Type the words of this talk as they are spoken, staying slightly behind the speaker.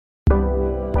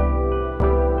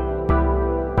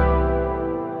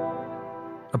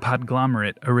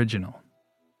Podglomerate original.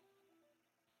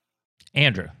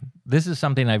 Andrew, this is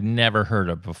something I've never heard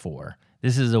of before.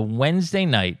 This is a Wednesday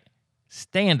night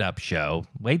stand-up show.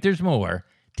 Wait, there's more.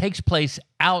 Takes place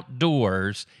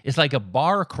outdoors. It's like a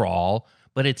bar crawl,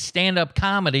 but it's stand-up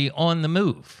comedy on the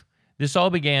move. This all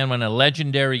began when a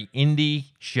legendary indie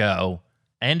show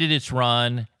ended its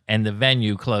run and the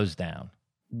venue closed down.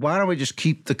 Why don't we just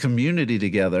keep the community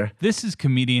together? This is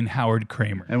comedian Howard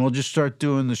Kramer. And we'll just start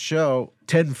doing the show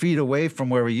 10 feet away from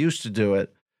where we used to do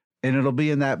it. And it'll be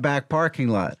in that back parking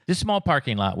lot. This small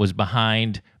parking lot was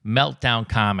behind Meltdown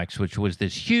Comics, which was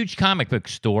this huge comic book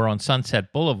store on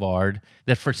Sunset Boulevard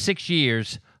that for 6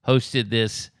 years hosted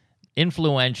this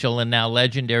influential and now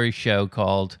legendary show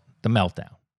called The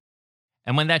Meltdown.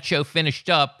 And when that show finished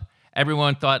up,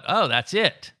 everyone thought, oh, that's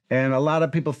it. And a lot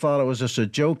of people thought it was just a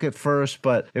joke at first,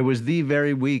 but it was the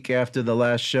very week after the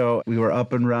last show. We were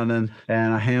up and running,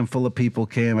 and a handful of people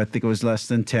came. I think it was less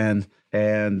than 10.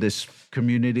 And this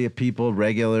community of people,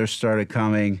 regulars, started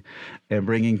coming and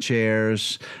bringing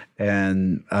chairs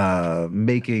and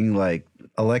making like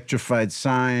electrified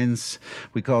signs.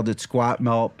 We called it Squat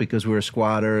Melt because we were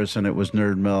squatters, and it was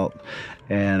Nerd Melt.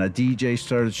 And a DJ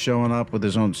started showing up with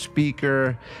his own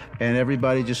speaker, and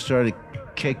everybody just started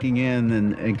kicking in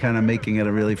and kind of making it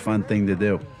a really fun thing to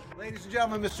do. Ladies and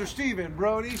gentlemen, Mr. Steven,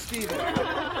 Brody Steven.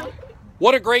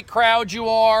 What a great crowd you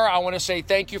are. I want to say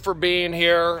thank you for being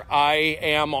here. I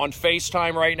am on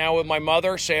FaceTime right now with my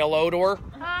mother. Say hello to her.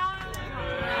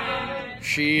 Hi.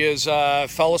 She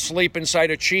fell asleep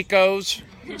inside of Chico's,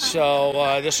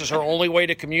 so this is her only way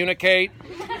to communicate.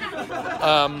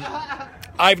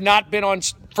 I've not been on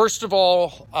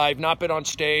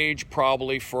stage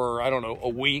probably for, a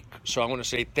week. So I want to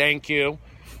say thank you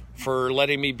for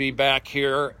letting me be back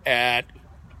here at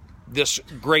this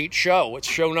great show. It's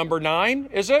show number 9,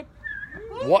 is it?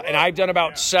 What? And I've done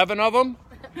about 7 of them,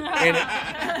 and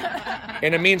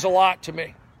it means a lot to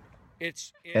me.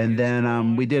 And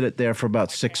then we did it there for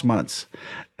about 6 months.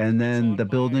 And then the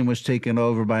building was taken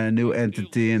over by a new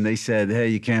entity, and they said, hey,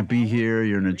 you can't be here.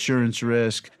 You're an insurance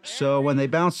risk. So when they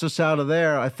bounced us out of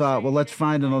there, I thought, well, let's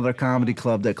find another comedy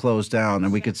club that closed down.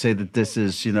 And we could say that this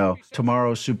is,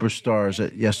 tomorrow's superstars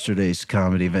at yesterday's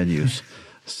comedy venues.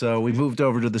 So we moved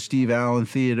over to the Steve Allen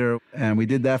Theater, and we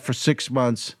did that for 6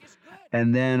 months.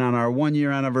 And then on our 1-year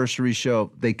anniversary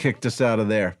show, they kicked us out of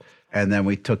there. And then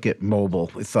we took it mobile.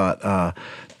 We thought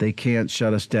they can't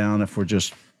shut us down if we're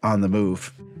just on the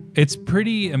move. It's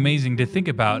pretty amazing to think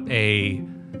about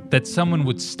that someone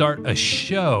would start a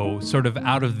show sort of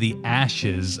out of the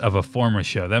ashes of a former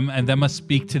show. And that must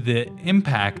speak to the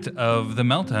impact of the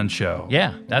Meltdown show.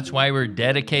 Yeah, that's why we're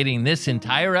dedicating this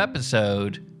entire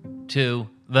episode to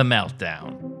the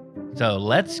Meltdown. So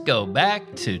let's go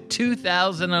back to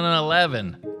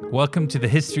 2011. Welcome to the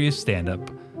History of Stand-Up,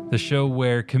 the show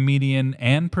where comedian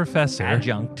and professor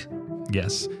adjunct,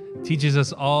 yes, teaches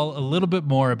us all a little bit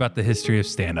more about the history of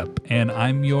stand-up. And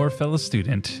I'm your fellow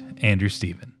student, Andrew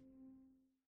Steven.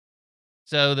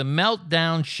 So the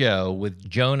Meltdown show with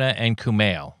Jonah and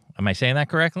Kumail. Am I saying that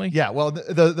correctly? Yeah, well,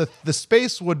 the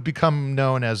space would become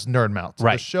known as Nerd Melt. So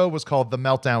right. The show was called The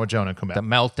Meltdown with Jonah and Kumail. The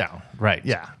Meltdown, right.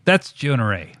 Yeah. That's Jonah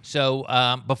Ray. So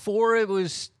before it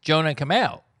was Jonah and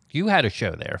Kumail, you had a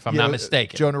show there, if I'm not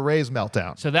mistaken. Jonah Ray's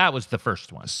Meltdown. So that was the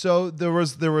first one. So there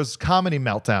was Comedy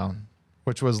Meltdown,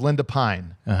 which was Linda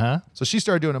Pine. Uh-huh. So she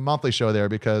started doing a monthly show there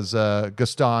because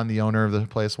Gaston, the owner of the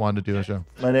place, wanted to do a show.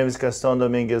 My name is Gaston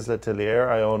Dominguez Letelier.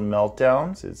 I own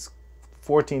Meltdowns. It's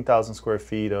 14,000 square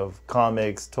feet of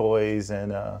comics, toys,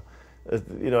 and a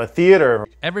theater.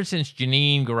 Ever since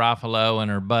Janine Garofalo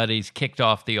and her buddies kicked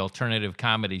off the alternative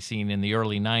comedy scene in the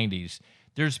early 90s,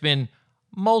 there's been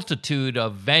multitude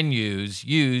of venues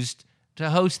used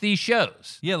to host these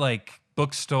shows. Yeah, like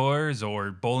bookstores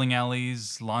or bowling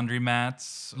alleys,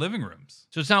 laundromats, living rooms.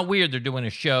 So it's not weird they're doing a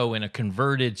show in a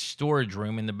converted storage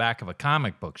room in the back of a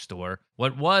comic book store.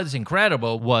 What was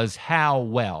incredible was how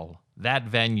well that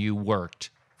venue worked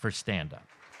for stand-up.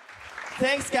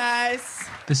 Thanks, guys.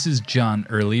 This is John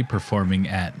Early performing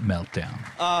at Meltdown.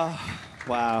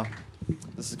 Wow.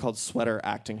 This is called sweater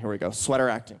acting. Here we go. Sweater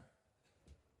acting.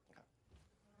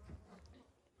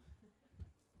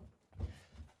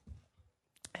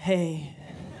 Hey.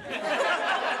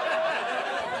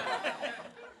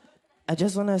 I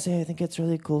just want to say I think it's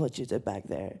really cool what you did back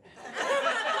there.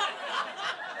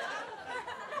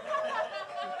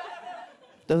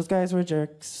 Those guys were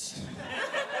jerks.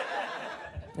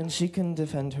 And she couldn't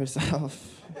defend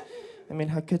herself. I mean,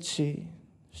 how could she?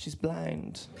 She's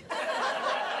blind.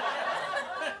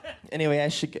 Anyway, I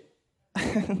should get...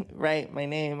 Right, my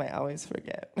name, I always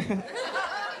forget.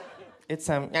 It's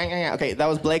okay, that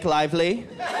was Blake Lively.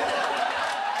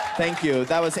 Thank you.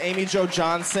 That was Amy Jo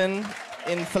Johnson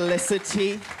in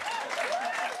Felicity.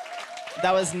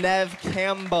 That was Neve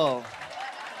Campbell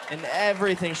in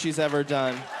everything she's ever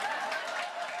done.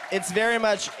 It's very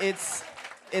much, it's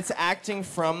acting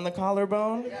from the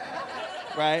collarbone,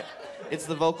 right? It's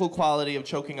the vocal quality of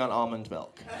choking on almond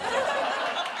milk.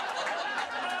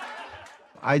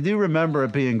 I do remember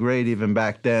it being great even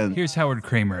back then. Here's Howard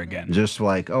Kramer again. Just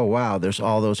like, oh, wow, there's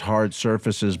all those hard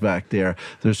surfaces back there.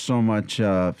 There's so much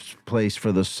place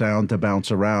for the sound to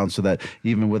bounce around so that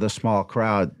even with a small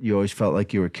crowd, you always felt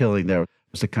like you were killing there. It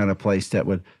was the kind of place that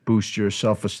would boost your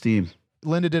self-esteem.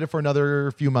 Linda did it for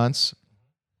another few months.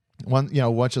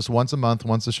 Just once a month,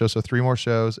 once a show, so 3 more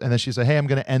shows. And then she said, hey, I'm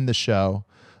going to end the show.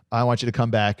 I want you to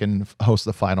come back and host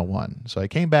the final one. So I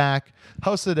came back,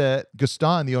 hosted it.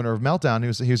 Gaston, the owner of Meltdown, he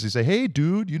was to say, "Hey,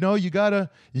 dude, you gotta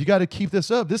keep this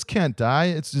up. This can't die.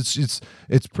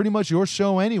 It's pretty much your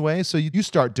show anyway. So you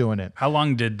start doing it." How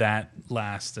long did that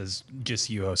last as just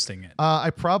you hosting it?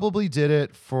 I probably did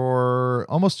it for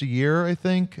almost a year, I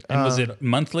think. And was it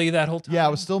monthly that whole time? Yeah,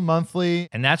 it was still monthly.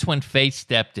 And that's when fate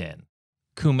stepped in.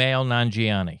 Kumail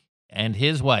Nanjiani and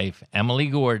his wife, Emily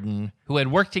Gordon, who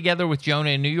had worked together with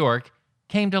Jonah in New York,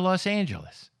 came to Los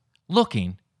Angeles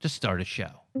looking to start a show.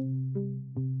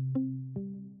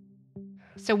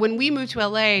 So when we moved to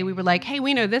LA, we were like, hey,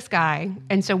 we know this guy.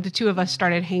 And so the two of us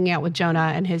started hanging out with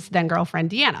Jonah and his then girlfriend,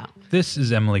 Deanna. This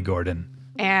is Emily Gordon.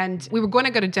 And we were going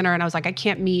to go to dinner, and I was like, I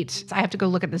can't meet. I have to go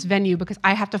look at this venue because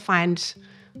I have to find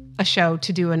a show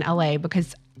to do in LA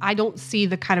because I don't see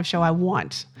the kind of show I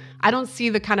want. I don't see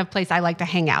the kind of place I like to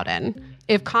hang out in.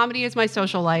 If comedy is my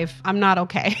social life, I'm not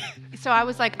okay. So I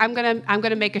was like, I'm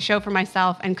gonna make a show for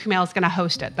myself, and Kumail's gonna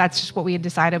host it. That's just what we had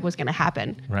decided was gonna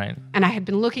happen. Right. And I had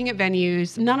been looking at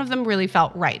venues. None of them really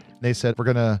felt right. They said, we're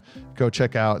going to go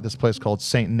check out this place called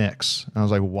St. Nick's. And I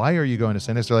was like, why are you going to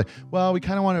St. Nick's? They're like, well, we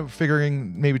kind of want to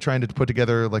maybe trying to put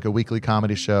together like a weekly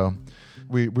comedy show.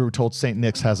 We were told St.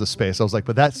 Nick's has a space. I was like,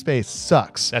 but that space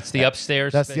sucks. That's the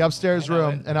upstairs. That's the upstairs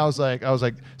room. And I was like,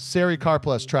 Sari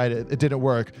Karplus tried it. It didn't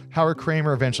work. Howard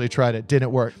Kramer eventually tried it.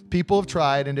 Didn't work. People have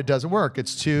tried and it doesn't work.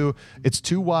 It's too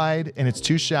wide and it's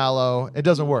too shallow. It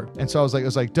doesn't work. And so I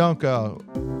was like, don't go.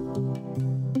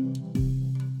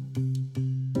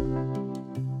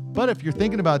 But if you're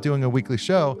thinking about doing a weekly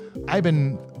show, I've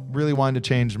been really wanting to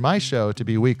change my show to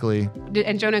be weekly.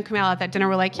 And Jonah and Kumail at that dinner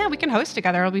were like, yeah, we can host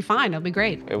together. It'll be fine. It'll be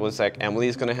great. It was like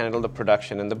Emily's going to handle the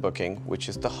production and the booking, which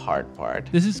is the hard part.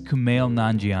 This is Kumail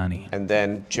Nanjiani. And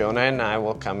then Jonah and I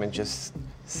will come and just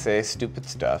say stupid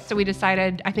stuff. So we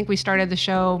decided, I think we started the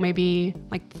show maybe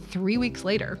like 3 weeks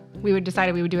later. We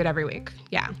decided we would do it every week.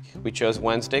 Yeah. We chose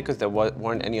Wednesday because there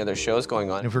weren't any other shows going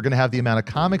on. And if we're going to have the amount of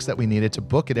comics that we needed to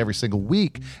book it every single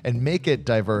week and make it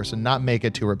diverse and not make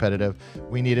it too repetitive,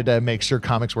 we needed to make sure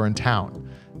comics were in town.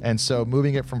 And so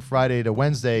moving it from Friday to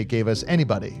Wednesday gave us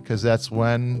anybody because that's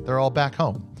when they're all back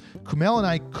home. Kumail and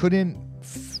I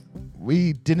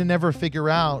we didn't ever figure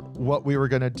out what we were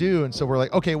going to do. And so we're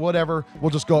like, okay, whatever.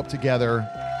 We'll just go up together.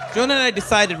 Jonah and I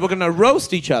decided we're going to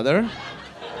roast each other.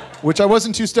 Which I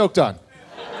wasn't too stoked on.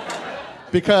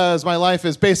 Because my life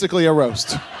is basically a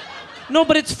roast. No,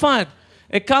 but it's fun.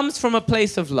 It comes from a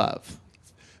place of love.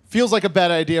 Feels like a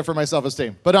bad idea for my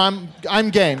self-esteem. But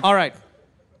I'm game. All right.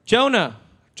 Jonah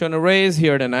Ray is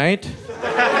here tonight.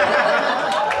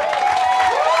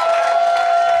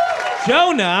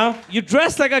 Jonah, you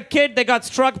dressed like a kid that got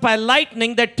struck by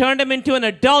lightning that turned him into an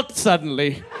adult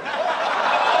suddenly.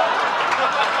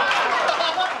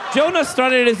 Jonah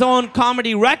started his own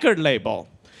comedy record label.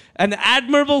 An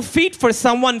admirable feat for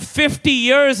someone 50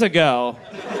 years ago.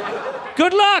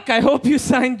 Good luck. I hope you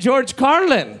signed George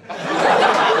Carlin.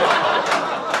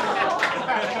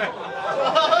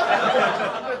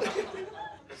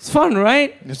 It's fun,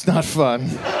 right? It's not fun.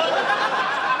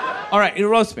 All right, you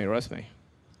roast me.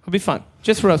 It'll be fun.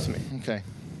 Just roast me. Okay.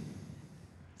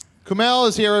 Kumail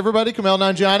is here, everybody. Kumail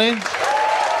Nanjiani.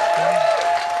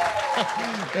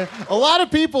 A lot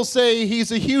of people say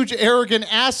he's a huge, arrogant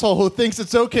asshole who thinks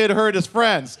it's okay to hurt his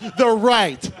friends. They're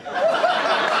right.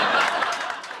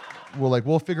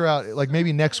 We'll figure out,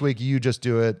 maybe next week you just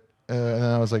do it. And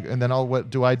I was like, and then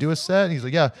what do I do a set? And he's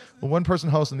like, yeah. Well, one person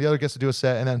hosts and the other gets to do a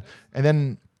set. And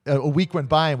then a week went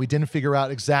by and we didn't figure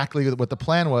out exactly what the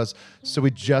plan was. So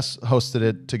we just hosted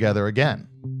it together again.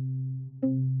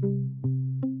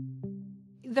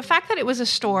 The fact that it was a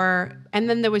store and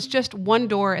then there was just one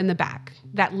door in the back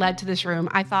that led to this room,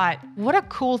 I thought, what a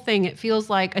cool thing. It feels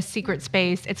like a secret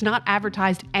space. It's not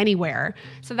advertised anywhere.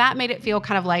 So that made it feel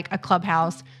kind of like a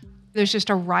clubhouse. There's just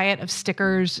a riot of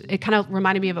stickers. It kind of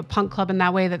reminded me of a punk club in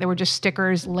that way, that there were just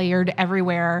stickers layered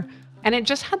everywhere. And it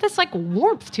just had this like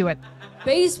warmth to it.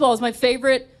 Baseball is my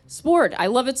favorite sport. I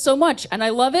love it so much. And I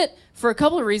love it for a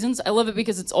couple of reasons. I love it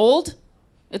because it's old,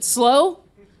 it's slow,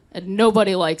 and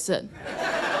nobody likes it.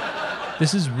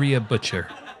 This is Rhea Butcher.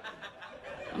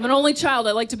 I'm an only child.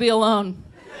 I like to be alone.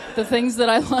 The things that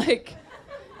I like.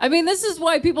 I mean, this is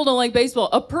why people don't like baseball.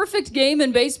 A perfect game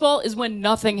in baseball is when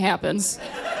nothing happens.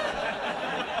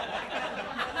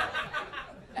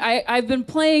 I've been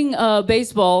playing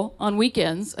baseball on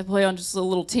weekends. I play on just a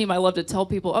little team. I love to tell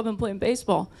people I've been playing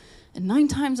baseball. And 9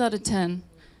 times out of 10,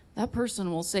 that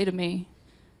person will say to me,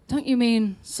 "Don't you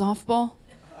mean softball?"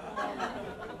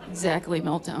 Exactly,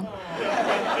 Meltdown.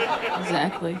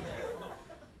 Exactly.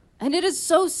 And it is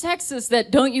so sexist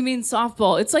that "don't you mean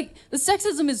softball?" It's like the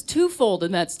sexism is twofold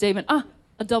in that statement. A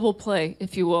double play,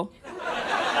 if you will.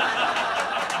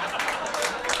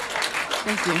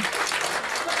 Thank you.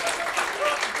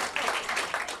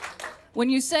 When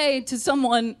you say to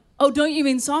someone, "Oh, don't you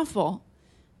mean softball?"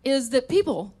 is that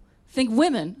people think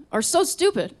women are so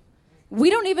stupid. We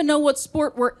don't even know what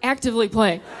sport we're actively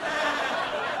playing.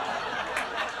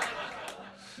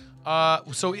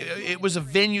 So it was a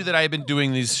venue that I had been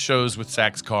doing these shows with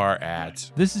Sax Carr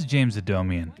at. This is James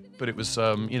Adomian. But it was,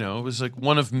 it was like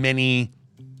one of many,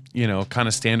 kind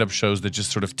of stand-up shows that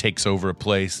just sort of takes over a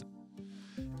place.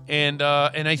 And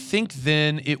I think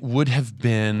then it would have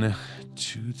been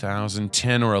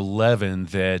 2010 or 11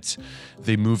 that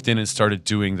they moved in and started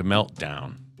doing the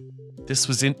Meltdown. This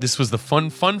was the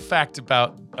fun fact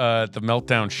about the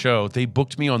Meltdown show. They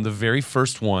booked me on the very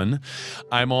first one.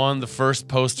 I'm on the first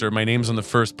poster. My name's on the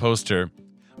first poster.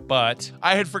 But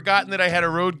I had forgotten that I had a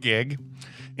road gig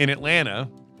in Atlanta.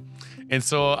 And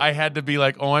so I had to be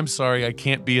like, "Oh, I'm sorry, I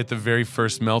can't be at the very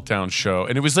first Meltdown show."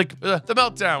 And it was like, The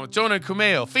Meltdown with Jonah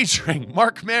Kumail featuring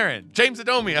Mark Maron, James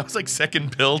Adomian. I was like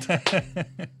second billed.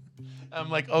 I'm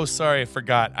like, "Oh, sorry, I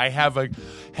forgot. I have a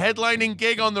headlining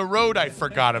gig on the road I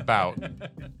forgot about."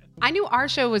 I knew our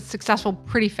show was successful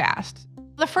pretty fast.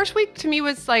 The first week to me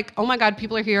was like, "Oh my God,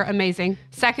 people are here, amazing."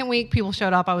 Second week, people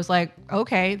showed up. I was like,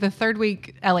 okay. The third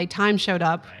week, LA Times showed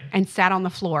up and sat on the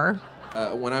floor.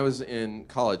 When I was in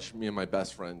college, me and my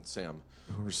best friend, Sam,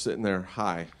 we were sitting there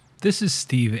high. This is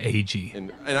Steve Agee.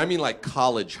 And I mean like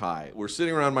college high. We're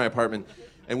sitting around my apartment,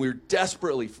 and we were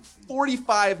desperately, for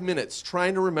 45 minutes,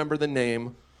 trying to remember the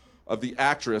name of the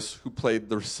actress who played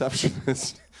the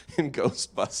receptionist in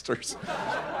Ghostbusters.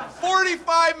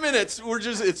 45 minutes!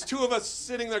 It's two of us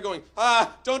sitting there going,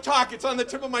 don't talk, it's on the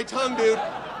tip of my tongue, dude.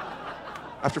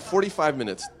 After 45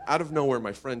 minutes, out of nowhere,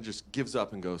 my friend just gives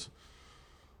up and goes,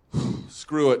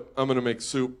 "Screw it, I'm gonna make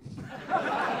soup."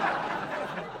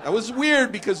 That was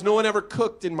weird because no one ever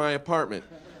cooked in my apartment.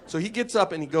 So he gets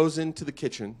up and he goes into the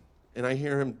kitchen, and I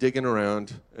hear him digging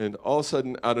around, and all of a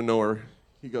sudden, out of nowhere,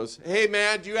 he goes, "Hey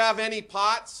man, do you have any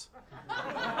pots?"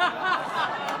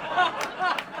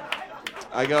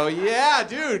 I go, "Yeah,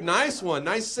 dude, nice one,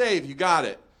 nice save, you got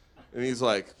it." And he's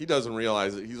like, he doesn't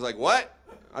realize it. He's like, "What?"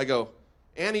 I go,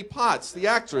 "Annie Potts, the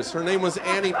actress, her name was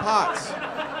Annie Potts."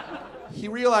 He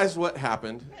realized what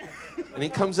happened, and he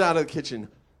comes out of the kitchen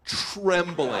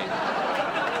trembling,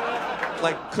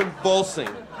 like convulsing.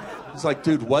 He's like,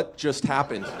 "Dude, what just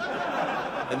happened?"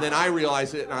 And then I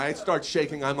realize it, and I start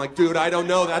shaking. I'm like, "Dude, I don't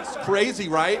know. That's crazy,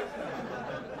 right?"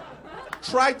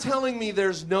 Try telling me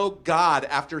there's no God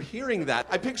after hearing that.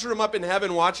 I picture him up in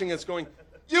heaven watching us going,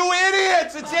 "You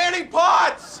idiots! It's Annie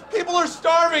Potts! People are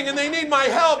starving, and they need my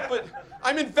help, but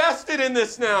I'm invested in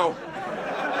this now."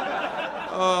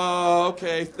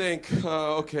 Okay,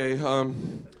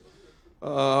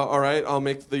 all right, I'll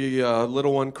make the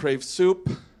little one crave soup,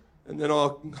 and then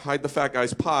I'll hide the fat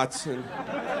guy's pots, and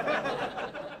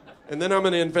then I'm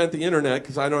gonna invent the internet,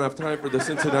 because I don't have time for this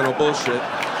incidental bullshit.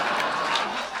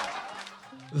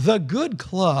 The Good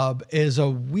Club is a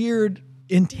weird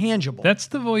intangible. That's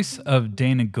the voice of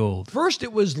Dana Gould. First,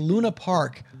 it was Luna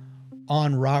Park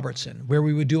on Robertson, where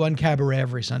we would do Uncabaret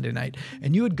every Sunday night.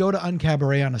 And you would go to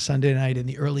Uncabaret on a Sunday night in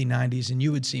the early 90s, and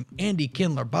you would see Andy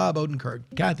Kindler, Bob Odenkirk,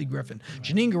 Kathy Griffin,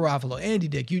 Janine Garofalo, Andy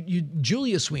Dick,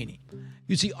 Julia Sweeney.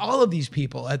 You'd see all of these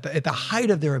people at the height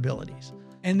of their abilities.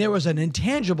 And there was an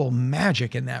intangible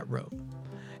magic in that room.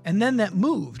 And then that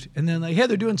moved. And then like, hey,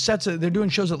 they're doing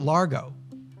shows at Largo.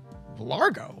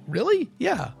 Largo? Really?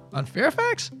 Yeah. On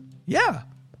Fairfax? Yeah.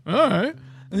 All right.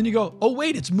 And then you go, oh,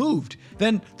 wait, it's moved.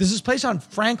 Then there's this place on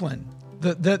Franklin,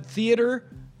 the theater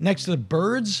next to the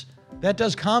Birds, that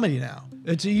does comedy now.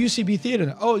 It's a UCB theater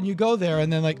now. Oh, and you go there,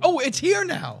 and then like, oh, it's here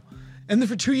now. And then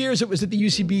for 2 years, it was at the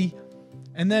UCB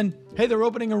And then, hey, they're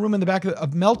opening a room in the back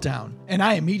of Meltdown. And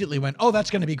I immediately went, oh,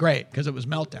 that's going to be great because it was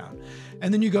Meltdown.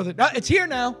 And then you go, it's here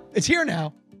now. It's here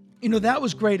now. You know, that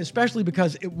was great, especially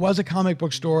because it was a comic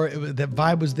book store. That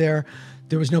vibe was there.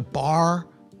 There was no bar.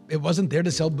 It wasn't there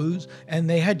to sell booze. And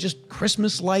they had just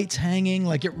Christmas lights hanging.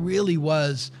 Like, it really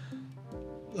was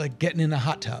like getting in a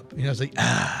hot tub. You know, it's like,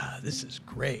 this is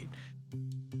great.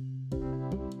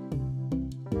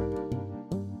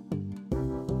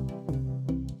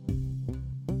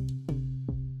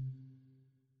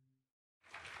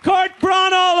 Kurt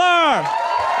Braunohler!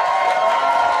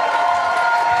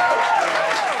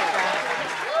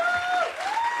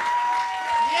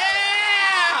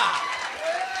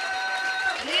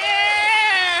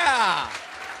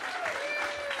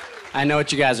 I know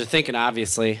what you guys are thinking,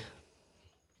 obviously.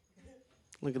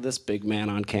 Look at this big man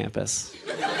on campus.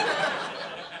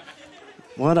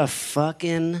 What a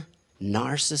fucking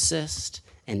narcissist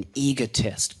and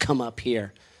egotist. Come up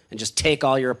here and just take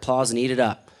all your applause and eat it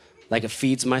up like it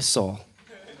feeds my soul.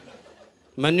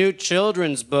 My new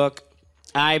children's book,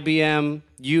 IBM,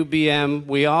 UBM,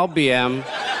 we all BM,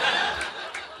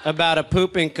 about a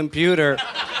pooping computer,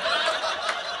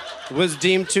 was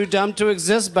deemed too dumb to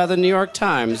exist by the New York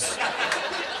Times.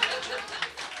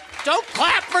 Don't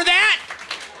clap for that!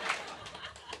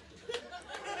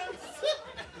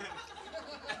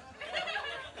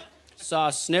 Saw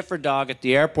a sniffer dog at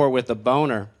the airport with a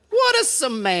boner. What a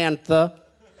Samantha.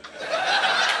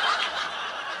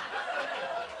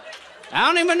 I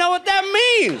don't even know what that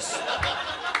means.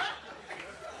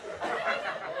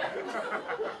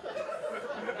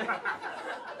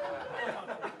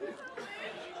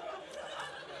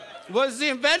 Was the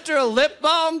inventor a lip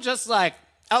balm? Just like,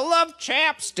 I love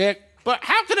chapstick, but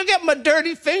how can I get my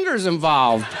dirty fingers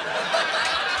involved?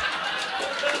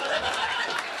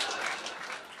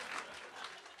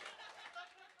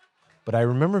 But I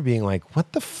remember being like,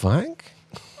 what the fuck?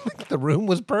 Like, the room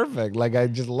was perfect. Like, I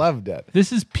just loved it.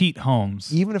 This is Pete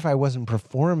Holmes. Even if I wasn't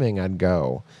performing, I'd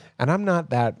go. And I'm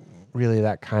not really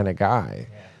that kind of guy.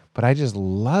 Yeah. But I just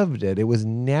loved it. It was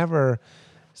never...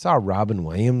 Saw Robin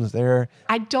Williams there.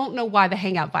 I don't know why the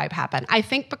hangout vibe happened. I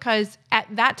think because at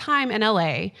that time in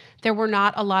LA, there were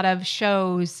not a lot of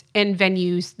shows and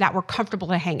venues that were comfortable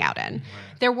to hang out in. Right.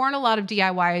 There weren't a lot of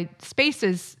DIY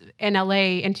spaces in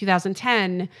LA in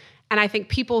 2010. And I think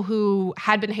people who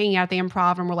had been hanging out at the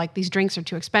Improv and were like, these drinks are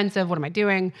too expensive, what am I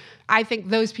doing? I think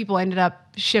those people ended up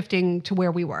shifting to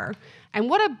where we were. And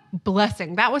what a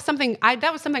blessing. That was something I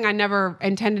never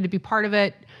intended to be part of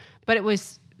it, but it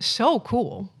was so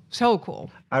cool. So cool.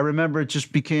 I remember it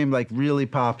just became like really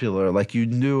popular. Like you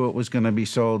knew it was going to be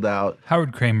sold out.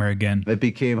 Howard Kramer again. It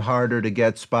became harder to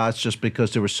get spots just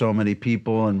because there were so many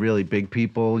people and really big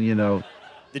people, you know.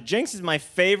 The Jinx is my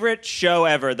favorite show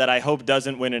ever that I hope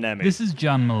doesn't win an Emmy. This is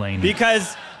John Mulaney.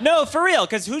 Because, no, for real,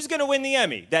 because who's going to win the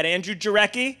Emmy? That Andrew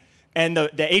Jarecki and the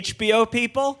HBO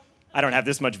people? I don't have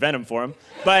this much venom for them.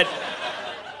 But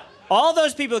all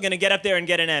those people are going to get up there and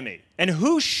get an Emmy. And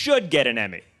who should get an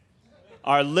Emmy?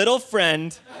 Our little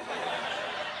friend,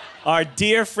 our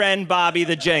dear friend Bobby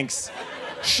the Jinx,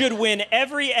 should win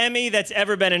every Emmy that's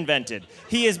ever been invented.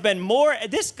 He has been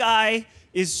this guy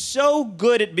is so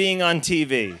good at being on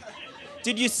TV.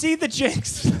 Did you see the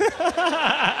Jinx?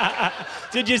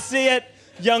 Did you see it?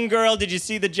 Young girl, did you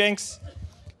see the Jinx?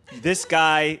 This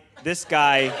guy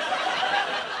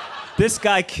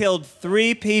killed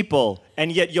 3 people,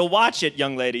 and yet you'll watch it,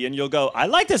 young lady, and you'll go, I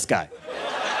like this guy.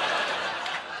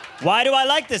 Why do I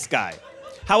like this guy?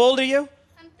 How old are you?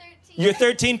 I'm 13. You're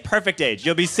 13? Perfect age.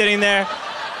 You'll be sitting there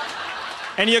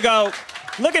and you go,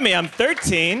 look at me, I'm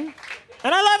 13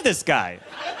 and I love this guy.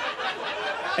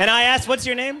 And I asked, what's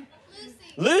your name?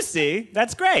 Lucy.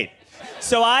 That's great.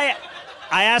 So I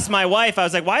asked my wife, I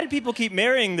was like, why do people keep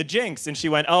marrying the Jinx? And she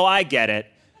went, oh, I get it.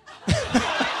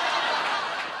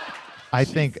 I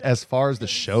think as far as the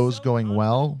show's going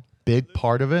well, big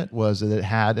part of it was that it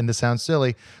had, and this sounds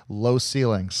silly, low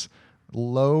ceilings,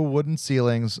 low wooden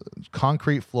ceilings,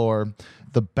 concrete floor,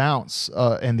 the bounce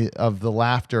of the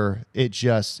laughter.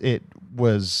 It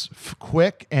was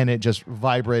quick and it just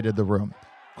vibrated the room.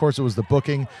 Of course, it was the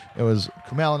booking. It was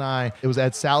Kumail and I. It was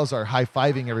Ed Salazar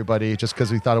high-fiving everybody just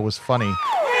because we thought it was funny.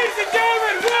 Ladies and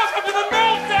gentlemen, welcome to the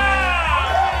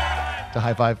Meltdown! To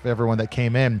high-five everyone that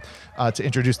came in to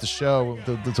introduce the show,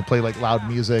 to play like loud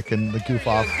music and the goof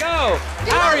off. Let's go!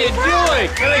 How are you doing?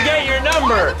 Can I get your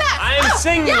number? I'm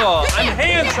single. I'm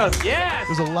handsome. Yes.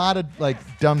 There's a lot of like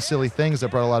dumb, silly things that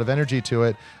brought a lot of energy to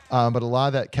it, but a lot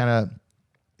of that kind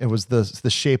of It was the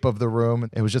shape of the room.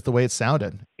 It was just the way it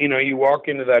sounded. You know, you walk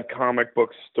into that comic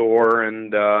book store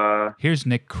and Here's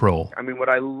Nick Kroll. I mean, what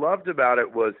I loved about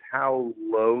it was how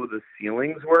low the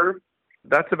ceilings were.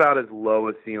 That's about as low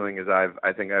a ceiling as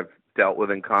I think I've dealt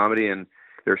with in comedy, and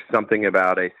there's something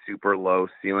about a super low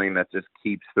ceiling that just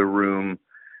keeps the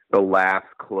laughs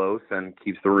close and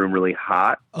keeps the room really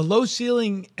hot. A low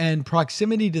ceiling and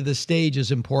proximity to the stage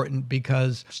is important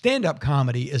because stand-up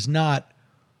comedy is not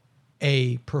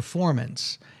a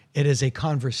performance. It is a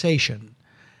conversation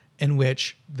in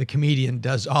which the comedian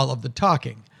does all of the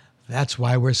talking. That's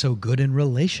why we're so good in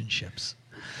relationships.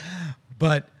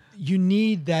 But you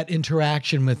need that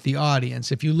interaction with the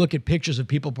audience. If you look at pictures of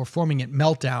people performing at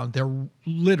Meltdown, they're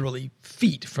literally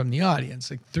feet from the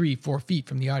audience, like 3-4 feet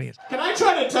from the audience. Can I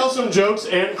try to tell some jokes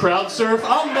and crowd surf?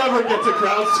 I'll never get to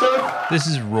crowd surf. This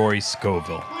is Rory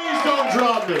Scovel. Please don't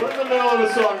drop me. We're in the middle of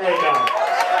a song right now.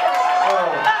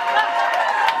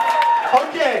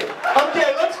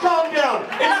 Okay, let's calm down.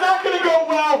 It's not going to go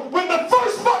well when the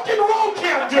first fucking row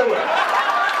can't do it.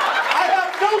 I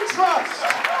have no trust.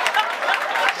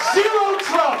 Zero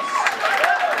trust.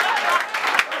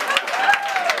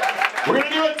 We're going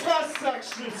to do a test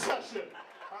session.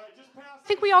 I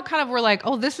think we all kind of were like,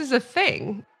 oh, this is a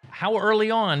thing. How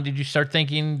early on did you start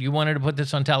thinking you wanted to put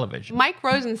this on television? Mike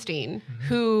Rosenstein,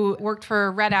 who worked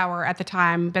for Red Hour at the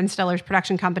time, Ben Stiller's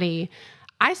production company,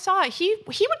 I saw he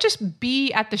would just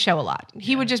be at the show a lot.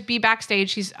 He would just be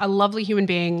backstage. He's a lovely human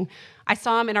being. I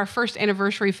saw him in our first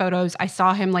anniversary photos. I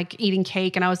saw him like eating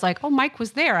cake and I was like, oh, Mike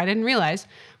was there. I didn't realize.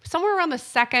 Somewhere around the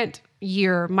second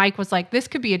year, Mike was like, this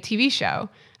could be a TV show.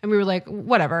 And we were like,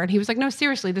 whatever. And he was like, no,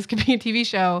 seriously, this could be a TV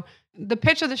show. The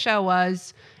pitch of the show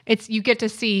was you get to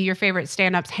see your favorite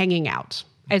stand-ups hanging out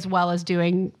as well as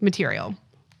doing material.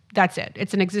 That's it.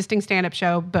 It's an existing stand-up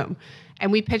show. Boom.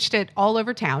 And we pitched it all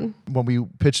over town. When we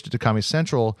pitched it to Comedy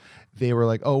Central, they were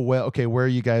like, oh, well, okay, where are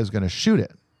you guys going to shoot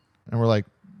it? And we're like,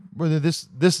 we're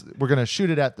going to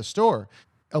shoot it at the store.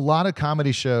 A lot of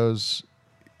comedy shows,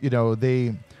 you know,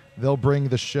 they'll bring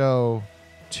the show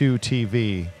to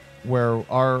TV, where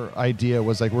our idea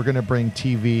was like, we're going to bring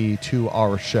TV to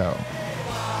our show.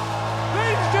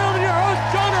 Ladies and gentlemen, your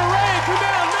host, Jonah Ray,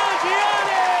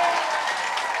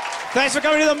 Thanks for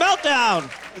coming to the Meltdown.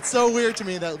 It's so weird to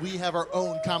me that we have our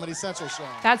own Comedy Central show.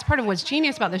 That's part of what's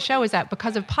genius about the show is that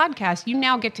because of podcasts, you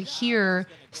now get to hear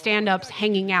stand-ups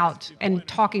hanging out and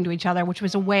talking to each other, which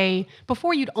was a way,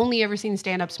 before you'd only ever seen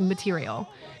stand-ups material.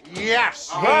 Yes.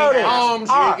 Voted. Holmes,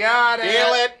 you got it.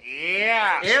 Feel it?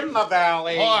 Yes. In the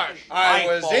valley. Push. I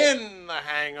was Nightfall. in the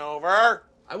Hangover.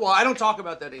 Well, I don't talk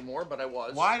about that anymore, but I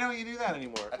was. Why don't you do that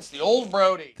anymore? That's the old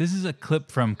Brody. This is a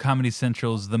clip from Comedy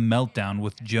Central's The Meltdown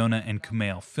with Jonah and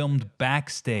Kumail, filmed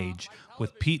backstage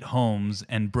with Pete Holmes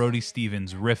and Brody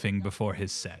Stevens riffing before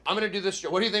his set. I'm going to do this show.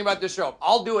 What do you think about this show?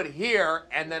 I'll do it here,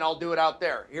 and then I'll do it out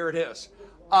there. Here it is.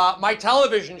 My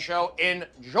television show,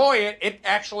 enjoy it. It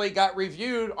actually got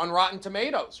reviewed on Rotten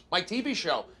Tomatoes. My TV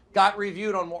show got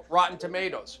reviewed on Rotten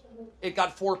Tomatoes. It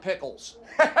got 4 pickles.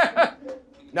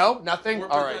 No, nothing?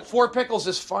 All right. 4 pickles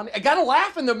is funny. I got to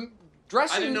laugh in the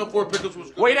dressing. I didn't know 4 pickles was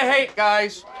good. Way to hate,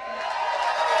 guys.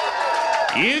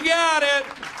 You got it.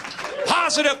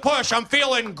 Positive push. I'm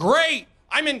feeling great.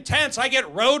 I'm intense. I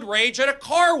get road rage at a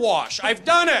car wash. I've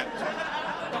done it.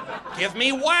 Give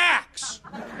me wax.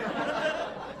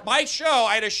 My show,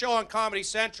 I had a show on Comedy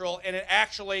Central, and it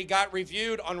actually got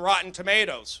reviewed on Rotten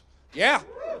Tomatoes. Yeah,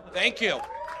 thank you.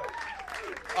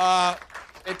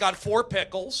 It got 4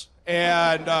 pickles,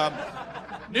 and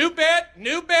new bit,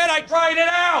 I tried it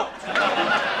out.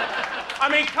 I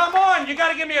mean, come on, you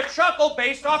gotta give me a chuckle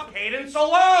based off cadence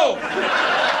alone.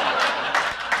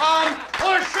 I'm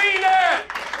pushing it.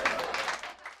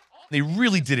 They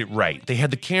really did it right. They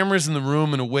had the cameras in the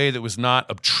room in a way that was not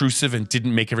obtrusive and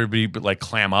didn't make everybody like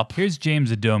clam up. Here's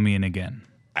James Adomian again.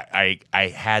 I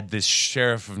had this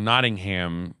Sheriff of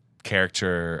Nottingham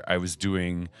character. I was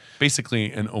doing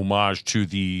basically an homage to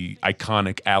the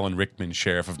iconic Alan Rickman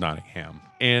Sheriff of Nottingham.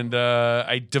 And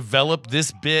I developed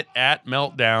this bit at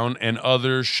Meltdown and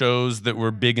other shows that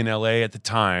were big in LA at the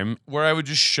time, where I would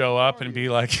just show up and be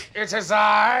like, It is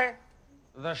I,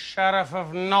 the Sheriff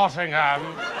of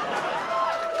Nottingham.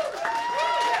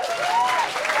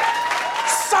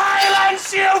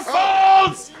 Silence, you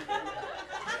fools!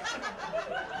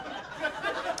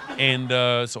 And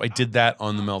so I did that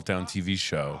on the Meltdown TV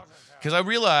show because I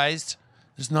realized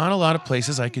there's not a lot of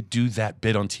places I could do that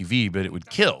bit on TV, but it would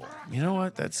kill. You know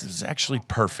what? That's actually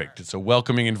perfect. It's a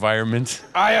welcoming environment.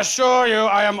 I assure you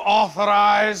I am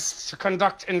authorized to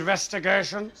conduct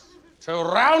investigations, to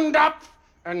round up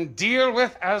and deal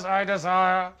with as I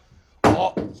desire.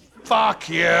 fuck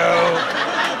you.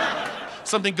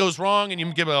 Something goes wrong and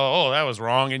you give that was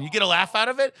wrong, and you get a laugh out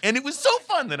of it. And it was so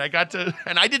fun that I got to,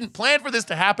 and I didn't plan for this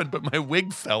to happen, but my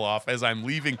wig fell off as I'm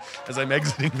leaving, as I'm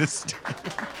exiting this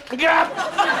studio.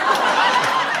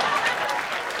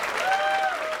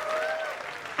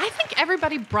 I think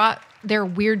everybody brought their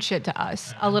weird shit to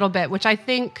us a little bit, which I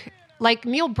think, like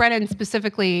Neil Brennan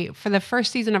specifically, for the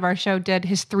first season of our show, did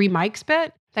his 3 mics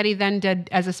bit that he then did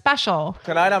as a special.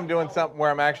 Tonight I'm doing something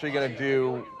where I'm actually going to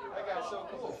do,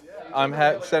 I'm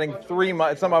setting 3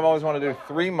 mics, something I've always wanted to do,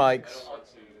 3 mics.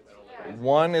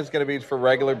 One is going to be for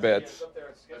regular bits.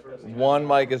 One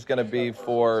mic is going to be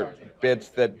for bits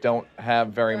that don't have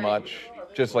very much,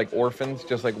 just like orphans,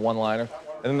 just like one-liner.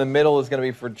 And then the middle is going to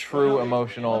be for true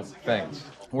emotional things.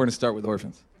 We're going to start with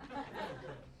orphans.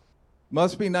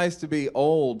 Must be nice to be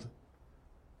old,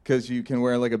 because you can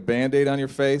wear like a Band-Aid on your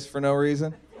face for no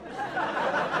reason.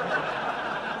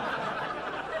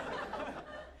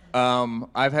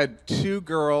 I've had 2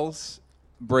 girls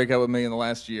break up with me in the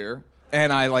last year,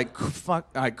 and I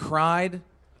cried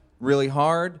really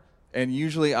hard. And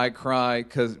usually I cry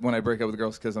because when I break up with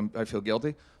girls because I feel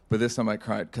guilty. But this time I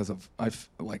cried because I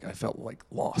felt like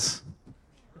loss.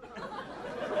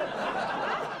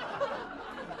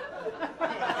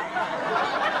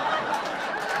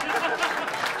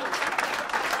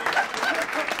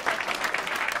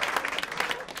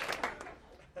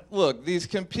 Look, these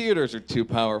computers are too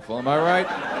powerful, am I right?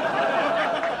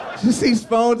 Just these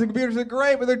phones and computers are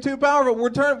great, but they're too powerful.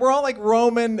 We're all like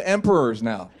Roman emperors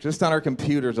now, just on our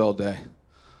computers all day.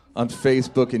 On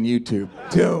Facebook and YouTube.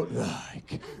 Don't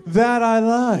like. That I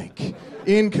like.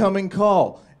 Incoming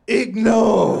call.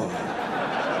 Ignore.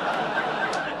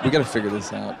 We gotta figure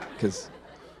this out, because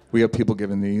we have people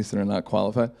giving these that are not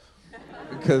qualified.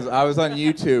 Because I was on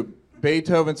YouTube,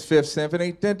 Beethoven's Fifth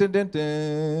Symphony, dun, dun, dun,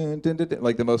 dun, dun, dun, dun,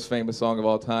 like the most famous song of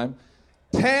all time.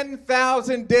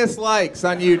 10,000 dislikes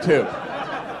on YouTube.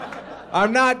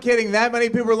 I'm not kidding. That many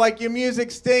people are like, your music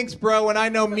stinks, bro. And I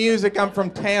know music. I'm from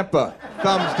Tampa.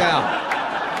 Thumbs down.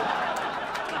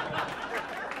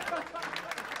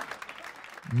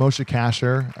 Moshe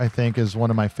Kasher, I think, was one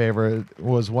of my favorites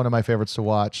to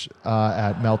watch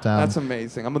at Meltdown. That's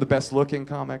amazing. I'm the best looking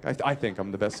comic. I think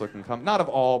I'm the best looking comic. Not of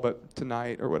all, but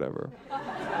tonight or whatever.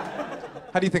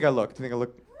 How do you think I look? Do you think I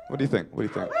look? What do you think? What do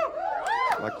you think?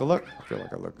 Like the look? I feel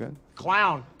like I look good.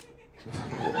 Clown.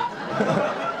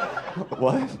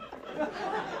 What?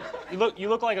 You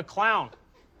look like a clown.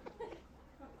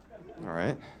 All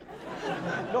right.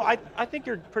 No, I think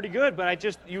you're pretty good, but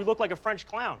you look like a French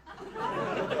clown.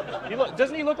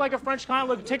 Doesn't he look like a French clown?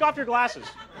 Look, take off your glasses.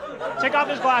 Take off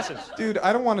his glasses. Dude,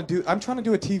 I don't want to do. I'm trying to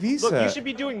do a TV set. Look, you should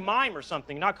be doing mime or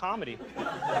something, not comedy.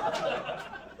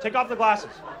 Take off the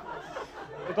glasses.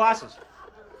 The glasses.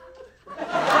 French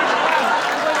clown.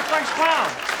 You look like a French clown.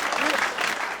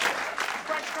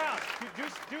 French clown.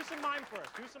 Do some mime for us.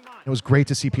 Do some mime. It was great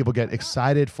to see people get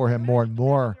excited for him more and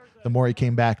more the more he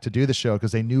came back to do the show,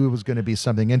 because they knew it was going to be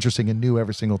something interesting and new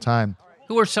every single time.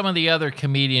 Who are some of the other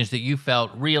comedians that you felt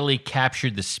really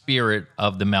captured the spirit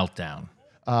of the Meltdown?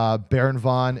 Baron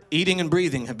Vaughn. Eating and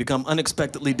breathing have become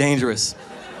unexpectedly dangerous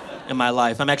in my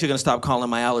life. I'm actually going to stop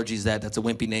calling my allergies that. That's a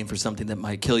wimpy name for something that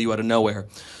might kill you out of nowhere.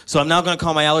 So I'm now going to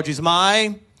call my allergies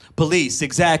my police,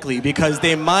 exactly, because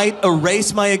they might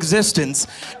erase my existence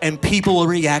and people will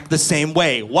react the same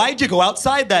way. Why'd you go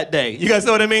outside that day? You guys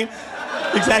know what I mean?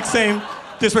 Exact same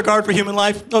disregard for human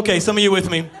life. Okay, some of you with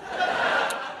me.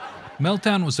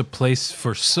 Meltdown was a place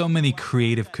for so many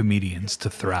creative comedians to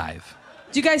thrive.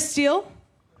 Do you guys steal?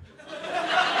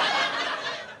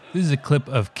 This is a clip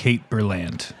of Kate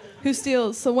Berland. Who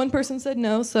steals? So one person said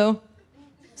no, so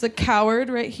it's a coward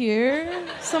right here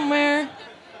somewhere.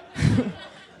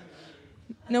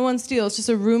 No one steals, just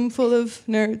a room full of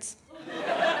nerds.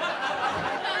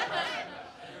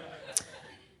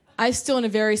 I steal in a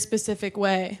very specific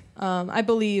way. I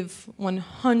believe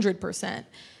 100%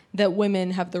 that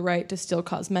women have the right to steal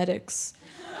cosmetics.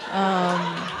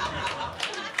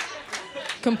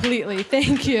 Completely,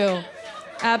 thank you.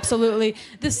 Absolutely.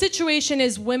 The situation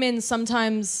is women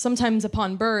sometimes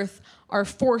upon birth are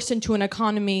forced into an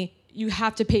economy. You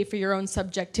have to pay for your own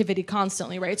subjectivity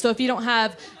constantly, right? So if you don't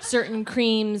have certain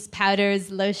creams, powders,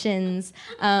 lotions,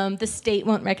 the state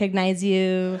won't recognize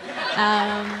you.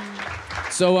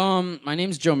 So, my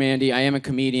name's Joe Mandy. I am a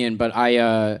comedian, but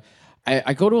I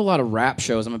go to a lot of rap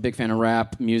shows. I'm a big fan of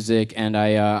rap music, and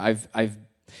I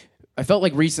felt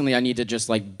like recently I need to just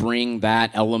like bring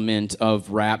that element of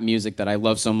rap music that I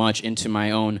love so much into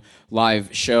my own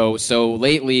live show. So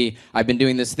lately, I've been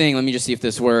doing this thing. Let me just see if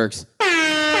this works.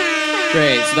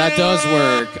 Great, so that does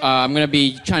work. I'm gonna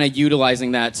be kind of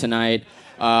utilizing that tonight.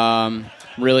 I'm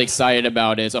really excited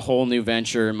about it. It's a whole new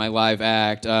venture in my live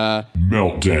act.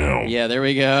 Meltdown. Yeah, there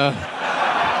we go.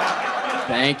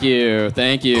 Thank you.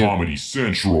 Comedy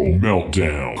Central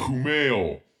Meltdown.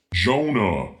 Kumail,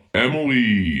 Jonah,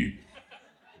 Emily,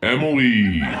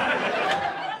 Nerd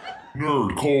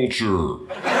Culture.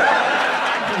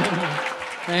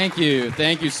 Thank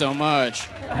you so much.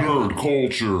 Nerd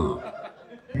Culture.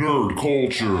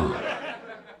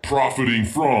 Profiting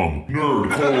from nerd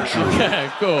culture. Okay,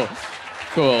 cool.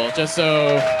 Just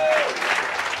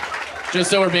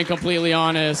so we're being completely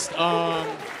honest.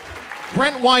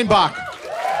 Brent Weinbach.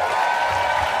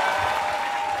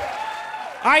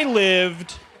 I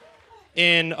lived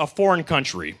in a foreign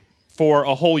country for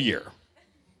a whole year.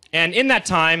 And in that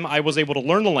time, I was able to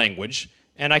learn the language,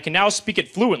 and I can now speak it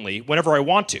fluently whenever I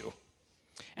want to.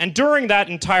 And during that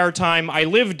entire time, I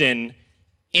lived in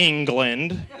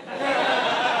England.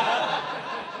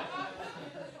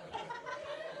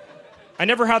 I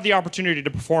never had the opportunity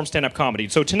to perform stand-up comedy.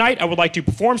 So tonight, I would like to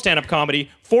perform stand-up comedy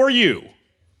for you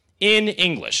in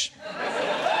English.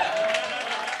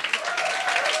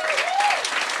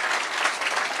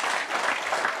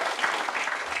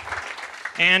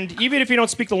 And even if you don't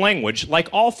speak the language, like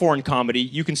all foreign comedy,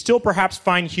 you can still perhaps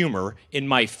find humor in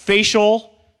my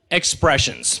facial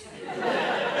expressions.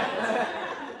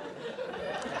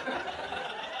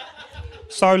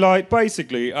 So, like,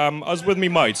 basically, I was with me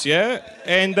mates, yeah?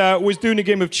 And was doing a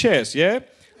game of chess, yeah?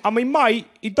 And my mate,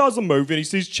 he doesn't move and he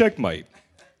says checkmate.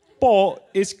 But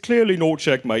it's clearly not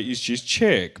checkmate, it's just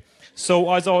check. So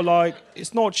I was all like,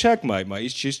 it's not checkmate, mate,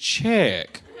 it's just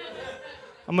check.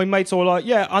 And my mate's all like,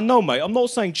 yeah, I know, mate. I'm not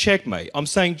saying checkmate. I'm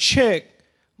saying check,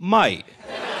 mate.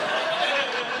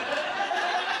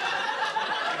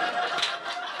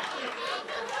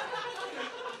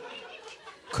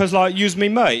 Because, like, use me,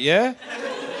 mate, yeah?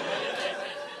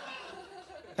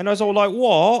 And I was all like,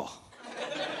 what?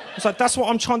 I was like, that's what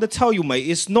I'm trying to tell you, mate.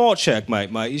 It's not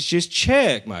checkmate, mate. It's just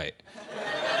check, mate.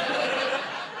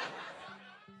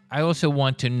 I also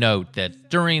want to note that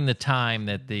during the time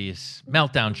that this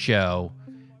Meltdown show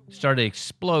started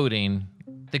exploding,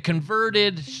 the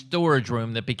converted storage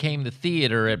room that became the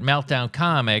theater at Meltdown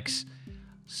Comics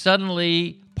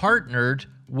suddenly partnered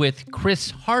with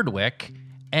Chris Hardwick,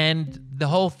 and the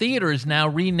whole theater is now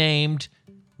renamed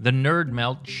the Nerd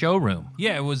Melt Showroom.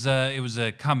 Yeah, it was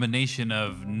a combination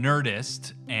of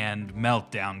Nerdist and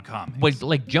Meltdown Comics. But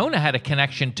like Jonah had a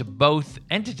connection to both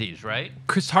entities, right?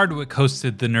 Chris Hardwick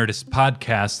hosted the Nerdist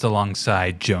podcast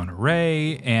alongside Jonah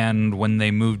Ray, and when they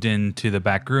moved into the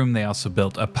back room, they also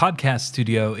built a podcast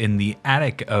studio in the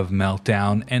attic of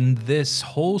Meltdown, and this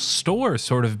whole store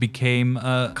sort of became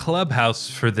a clubhouse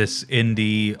for this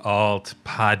indie alt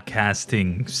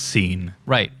podcasting scene.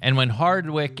 Right, and when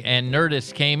Hardwick and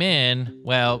Nerdist came in,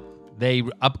 well, they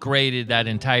upgraded that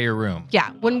entire room.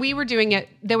 Yeah, when we were doing it,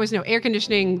 there was no air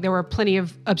conditioning. There were plenty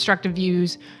of obstructive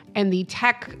views, and the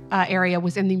tech area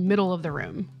was in the middle of the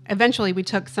room. Eventually, we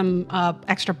took some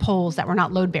extra poles that were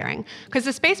not load-bearing, because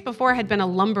the space before had been a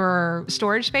lumber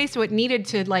storage space, so it needed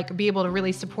to like be able to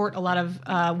really support a lot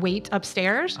of weight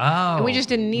upstairs. Oh, and we just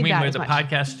didn't need that where as the much.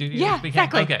 podcast studio Yeah, became?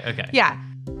 exactly. Okay. Yeah.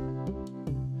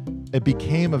 It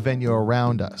became a venue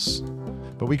around us,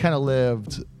 but we kind of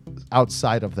lived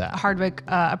outside of that. Hardwick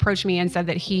approached me and said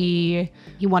that he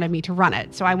wanted me to run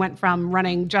it. So I went from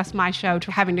running just my show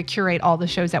to having to curate all the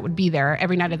shows that would be there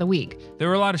every night of the week. There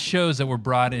were a lot of shows that were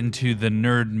brought into the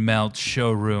Nerd Melt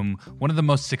showroom. One of the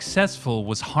most successful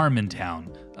was Harmontown,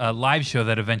 a live show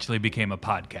that eventually became a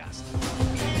podcast.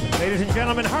 Ladies and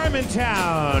gentlemen,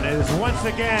 Harmontown is once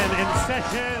again in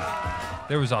session.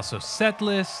 There was also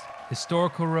Setlist,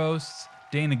 Historical Roasts.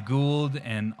 Dana Gould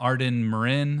and Arden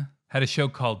Marin had a show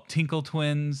called Tinkle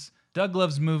Twins. Doug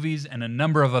Loves Movies and a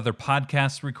number of other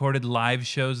podcasts recorded live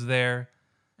shows there.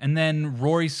 And then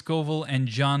Rory Scovel and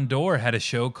John Doerr had a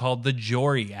show called The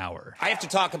Jory Hour. I have to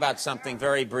talk about something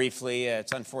very briefly.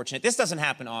 It's unfortunate. This doesn't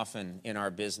happen often in our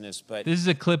business, but This is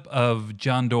a clip of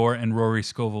John Doerr and Rory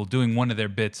Scovel doing one of their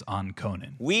bits on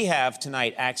Conan. we have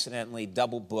tonight accidentally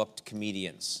double-booked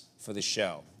comedians for the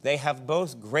show. They have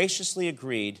both graciously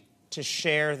agreed to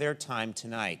share their time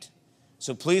tonight.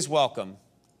 So please welcome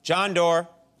John Doerr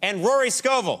and Rory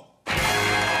Scovel. All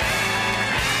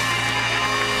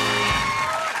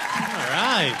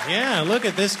right, yeah, look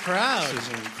at this crowd. This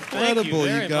is incredible,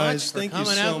 you guys. Thank you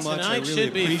so much. I really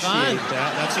appreciate that.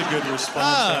 That's a good response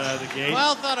out of the gate.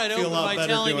 Well, I thought I'd open by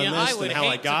telling you I would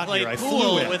hate to play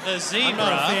pool with a zebra. I'm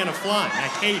not a fan of flying. I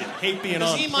hate it. Hate being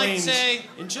on he planes. might say,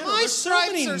 in general, my there's so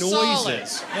many stripes are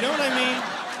noises. solid. You know what I mean?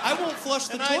 I won't flush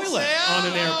the And I'd toilet say, on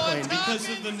an "Oh, airplane Tommy." because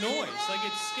of the noise. Like,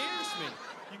 it scares me.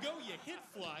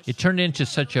 It turned into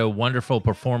such a wonderful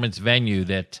performance venue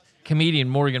that comedian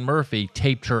Morgan Murphy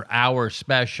taped her hour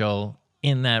special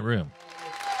in that room.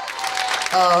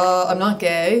 I'm not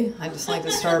gay. I just like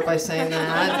to start by saying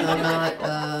that. I'm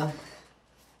not,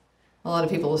 a lot of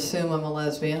people assume I'm a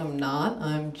lesbian. I'm not.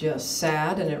 I'm just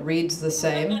sad, and it reads the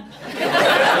same.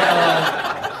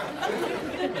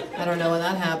 I don't know when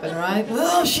that happened, right?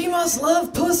 Well, she must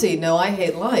love pussy. No, I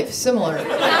hate life. Similar.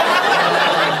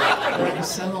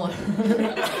 Similar.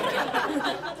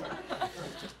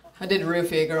 I did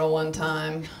roofie a girl one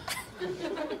time,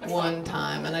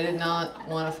 and I did not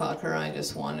want to fuck her. I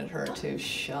just wanted her to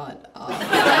shut up.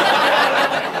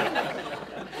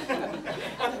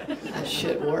 That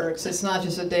shit works. It's not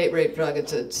just a date rape drug.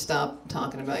 It's a stop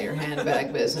talking about your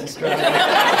handbag business drug.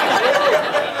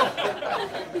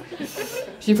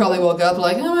 She probably woke up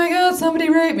like, oh my God,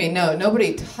 somebody raped me. No,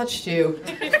 nobody touched you.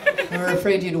 They were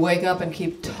afraid you'd wake up and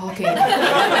keep talking.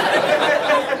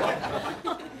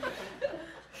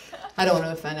 I don't want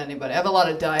to offend anybody. I have a lot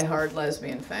of die-hard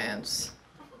lesbian fans.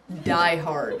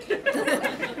 Die-hard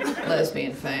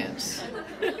lesbian fans.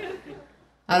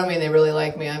 I don't mean they really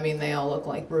like me. I mean they all look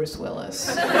like Bruce Willis.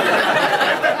 It's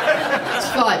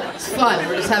fun. It's fun.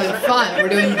 We're just having fun. We're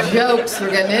doing jokes. We're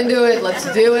getting into it. Let's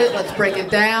do it. Let's break it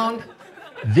down.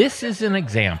 This is an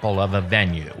example of a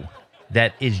venue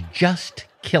that is just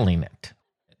killing it.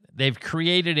 They've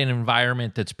created an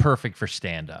environment that's perfect for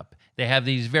stand-up. They have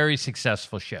these very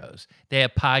successful shows. They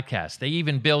have podcasts. They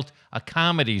even built a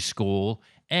comedy school,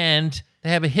 and they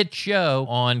have a hit show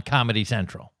on Comedy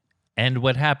Central. And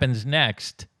what happens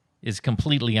next is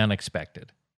completely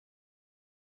unexpected.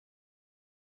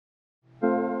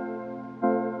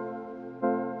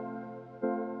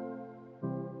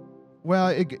 Well,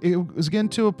 it was getting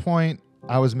to a point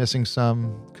I was missing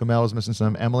some, Kumail was missing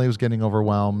some, Emily was getting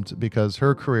overwhelmed because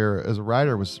her career as a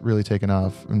writer was really taking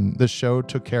off, and this show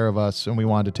took care of us, and we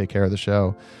wanted to take care of the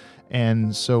show.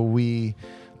 And so we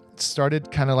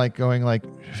started kind of like going like,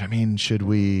 I mean, should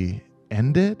we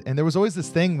end it? And there was always this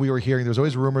thing we were hearing, there was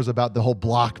always rumors about the whole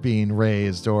block being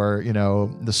raised or, you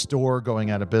know, the store going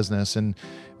out of business. And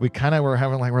we kind of were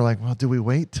having like, we're like, well, do we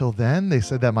wait till then? They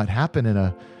said that might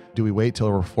happen do we wait till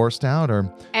we're forced out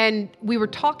or? And we were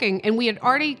talking, and we had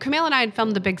already, Kumail and I had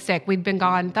filmed The Big Sick. We'd been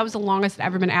gone. That was the longest I'd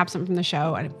ever been absent from the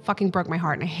show, and it fucking broke my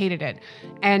heart, and I hated it.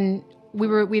 And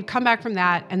we'd come back from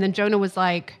that, and then Jonah was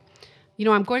like, you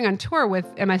know, I'm going on tour with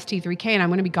MST3K, and I'm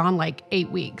going to be gone like 8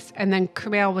 weeks. And then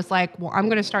Kumail was like, well, I'm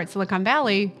going to start Silicon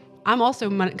Valley. I'm also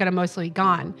going to mostly be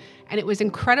gone. And it was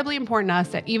incredibly important to us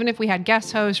that even if we had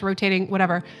guest hosts, rotating,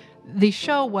 whatever, the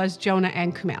show was Jonah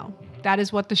and Kumail. That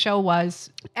is what the show was.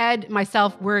 Ed,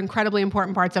 myself, we're incredibly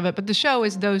important parts of it, but the show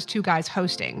is those two guys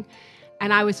hosting.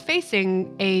 And I was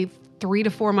facing a 3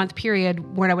 to 4 month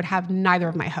period where I would have neither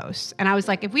of my hosts. And I was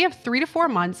like, if we have 3 to 4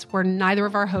 months where neither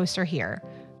of our hosts are here,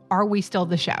 are we still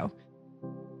the show?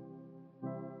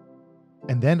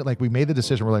 And then like we made the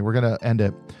decision, we're like, we're going to end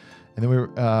it. And then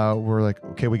we're like,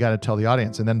 okay, we got to tell the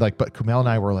audience. And then but Kumail and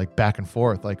I were like back and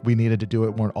forth. Like we needed to do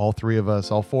it when all 4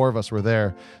 of us were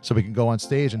there so we can go on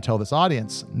stage and tell this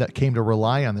audience that came to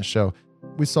rely on the show.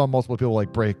 We saw multiple people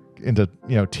like break into,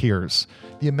 tears.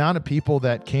 The amount of people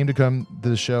that came to come to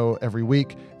the show every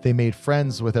week, they made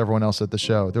friends with everyone else at the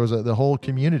show. There was the whole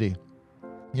community.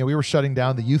 We were shutting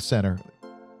down the youth center.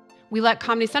 We let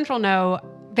Comedy Central know.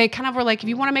 They kind of were like, if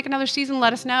you want to make another season,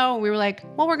 let us know. And we were like,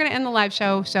 well, we're going to end the live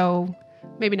show, so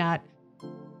maybe not.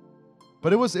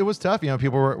 But it was tough.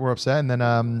 People were upset, and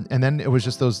then it was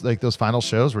just those final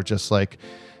shows were just like,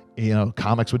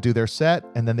 comics would do their set,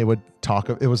 and then they would talk.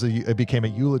 It became a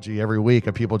eulogy every week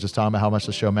of people just talking about how much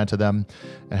the show meant to them,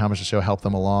 and how much the show helped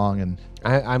them along. And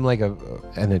I'm like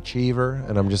an achiever,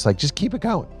 and I'm just like, just keep it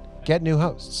going. Get new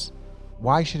hosts.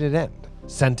 Why should it end?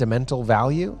 Sentimental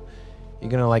value? You're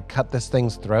gonna like cut this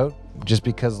thing's throat just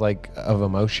because like of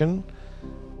emotion?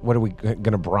 What are we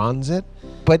gonna bronze it?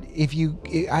 But if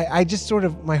I just sort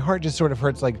of, my heart just sort of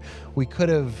hurts. Like we could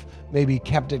have maybe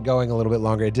kept it going a little bit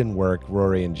longer. It didn't work.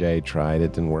 Rory and Jay tried.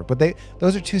 It didn't work. But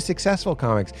those are 2 successful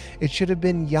comics. It should have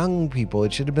been young people.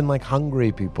 It should have been like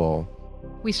hungry people.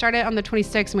 We started on the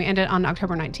 26th and we ended on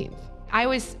October 19th. I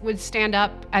always would stand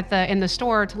up in the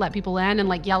store to let people in and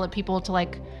like yell at people to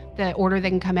like the order they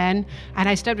can come in. And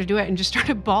I stepped to do it and just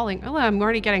started bawling.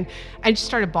 I just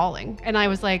started bawling. And I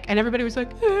was like, and everybody was like,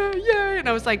 yay. And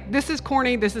I was like, this is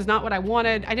corny. This is not what I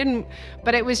wanted.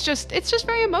 But it's just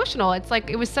very emotional. It's like,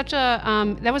 it was such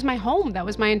a, that was my home. That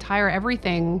was my entire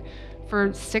everything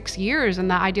for 6 years.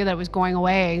 And the idea that it was going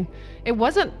away,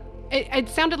 it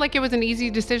sounded like it was an easy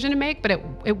decision to make, but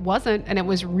it wasn't. And it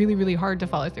was really, really hard to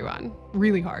follow through on.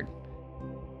 Really hard.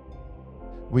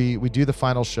 we do the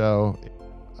final show.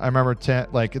 I remember it's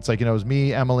like, it was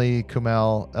me, Emily,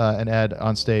 Kumail, and Ed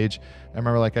on stage. I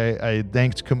remember I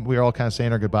thanked, we were all kind of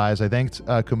saying our goodbyes. I thanked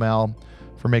Kumail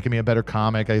for making me a better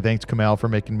comic. I thanked Kumail for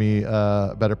making me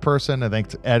a better person. I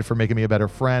thanked Ed for making me a better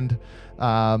friend.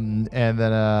 And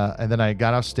then I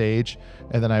got off stage,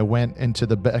 and then I went into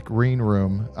the green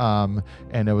room,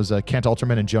 and it was Kent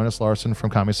Alterman and Jonas Larson from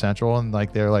Comedy Central, and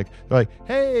they're like,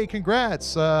 "Hey,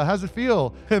 congrats! How's it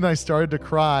feel?" And I started to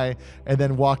cry, and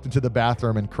then walked into the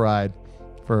bathroom and cried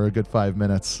for a good 5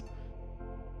 minutes,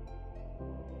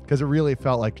 because it really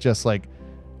felt like just like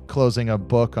closing a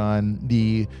book on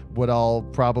what I'll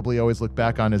probably always look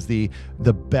back on as the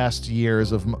best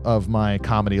years of my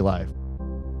comedy life.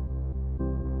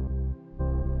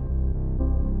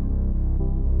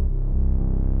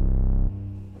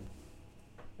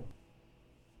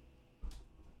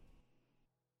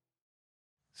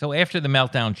 So after the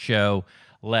Meltdown show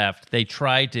left, they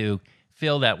tried to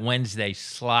fill that Wednesday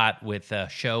slot with a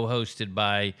show hosted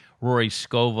by Rory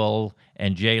Scovel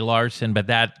and Jay Larson, but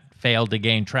that failed to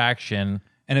gain traction.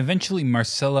 And eventually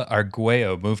Marcella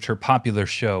Arguello moved her popular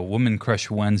show, Woman Crush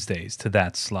Wednesdays, to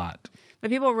that slot. The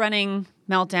people running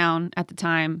Meltdown at the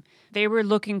time, they were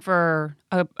looking for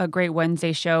a great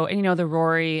Wednesday show. And, the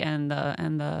Rory and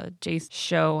the Jay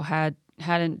show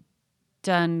hadn't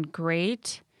done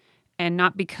great. And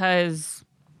not because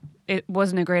it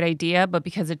wasn't a great idea, but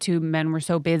because the two men were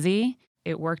so busy,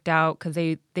 it worked out because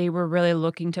they were really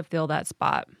looking to fill that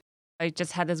spot. I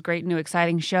just had this great new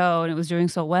exciting show, and it was doing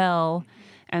so well,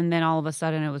 and then all of a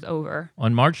sudden it was over.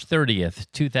 On March 30th,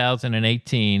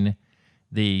 2018,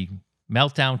 the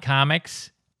Meltdown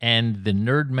Comics and the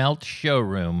Nerd Melt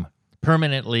showroom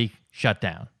permanently shut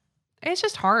down. It's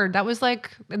just hard. That was like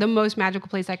the most magical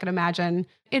place I could imagine.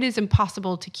 It is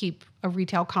impossible to keep a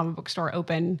retail comic book store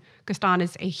open. Gaston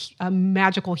is a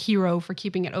magical hero for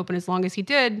keeping it open as long as he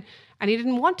did, and he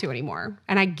didn't want to anymore.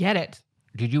 And I get it.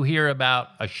 Did you hear about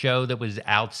a show that was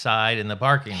outside in the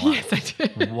parking lot? Yes, I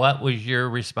did. What was your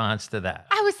response to that?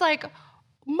 I was like,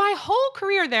 my whole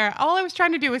career there, all I was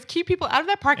trying to do was keep people out of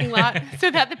that parking lot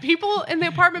so that the people in the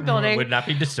apartment building would not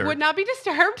be disturbed.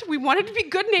 We wanted to be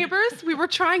good neighbors. We were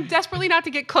trying desperately not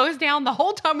to get closed down the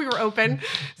whole time we were open.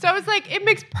 So I was like, it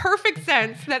makes perfect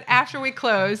sense that after we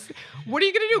close, what are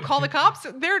you going to do? Call the cops?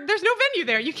 There's no venue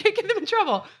there. You can't get them in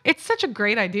trouble. It's such a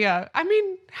great idea. I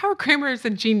mean, Howard Kramer is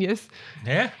a genius.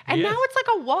 Yeah. And now it's like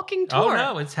a walking tour. Oh,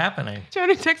 no, it's happening.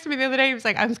 Jonah texted me the other day. He was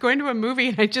like, I was going to a movie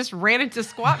and I just ran into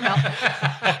Squat Melt.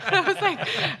 And I was like,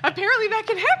 apparently that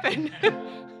can happen.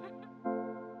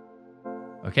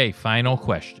 Okay, final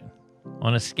question.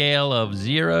 On a scale of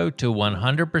 0 to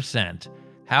 100%,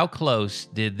 how close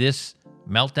did this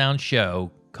Meltdown show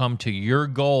come to your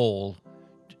goal,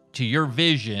 to your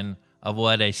vision of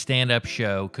what a stand-up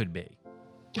show could be?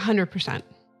 100%.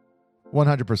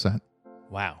 100%.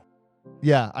 Wow.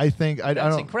 Yeah, I think I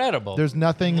That's don't. incredible. There's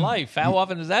nothing. In life. How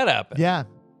often does that happen? Yeah,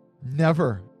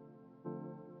 never.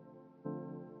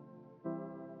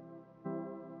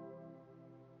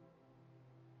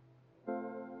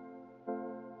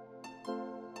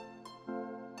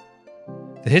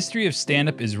 The History of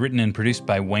Stand-Up is written and produced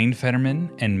by Wayne Fetterman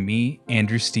and me,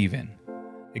 Andrew Steven.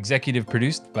 Executive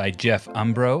produced by Jeff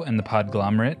Umbro and The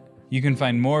Podglomerate. You can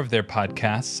find more of their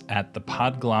podcasts at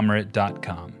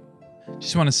thepodglomerate.com.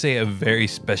 Just want to say a very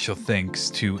special thanks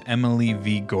to Emily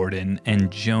V. Gordon and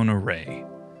Jonah Ray.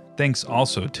 Thanks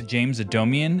also to James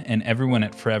Adomian and everyone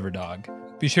at Forever Dog.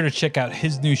 Be sure to check out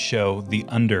his new show, The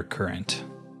Undercurrent.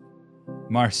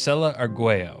 Marcella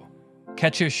Arguello.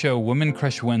 Catch her show Woman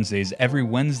Crush Wednesdays every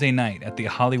Wednesday night at the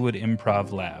Hollywood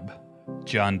Improv Lab.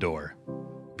 John Doerr.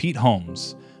 Pete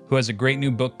Holmes, who has a great new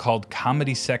book called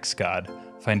Comedy Sex God.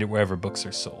 Find it wherever books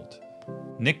are sold.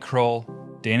 Nick Kroll,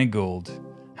 Dana Gould,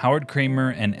 Howard Kramer,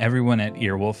 and everyone at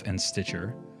Earwolf and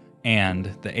Stitcher, and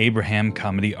the Abraham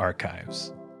Comedy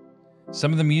Archives.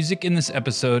 Some of the music in this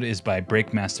episode is by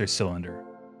Breakmaster Cylinder.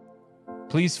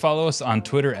 Please follow us on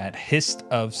Twitter at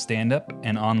HistOfStandup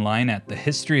and online at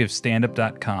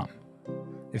thehistoryofstandup.com.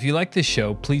 If you like this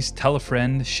show, please tell a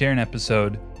friend, share an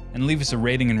episode, and leave us a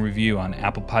rating and review on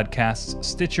Apple Podcasts,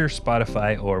 Stitcher,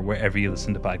 Spotify, or wherever you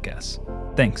listen to podcasts.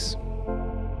 Thanks.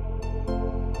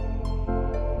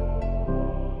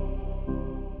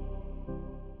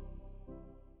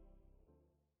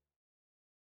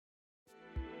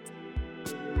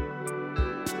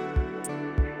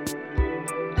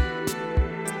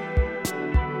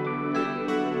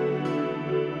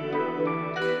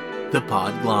 The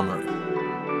Podglomerate,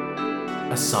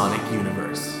 a sonic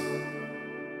universe.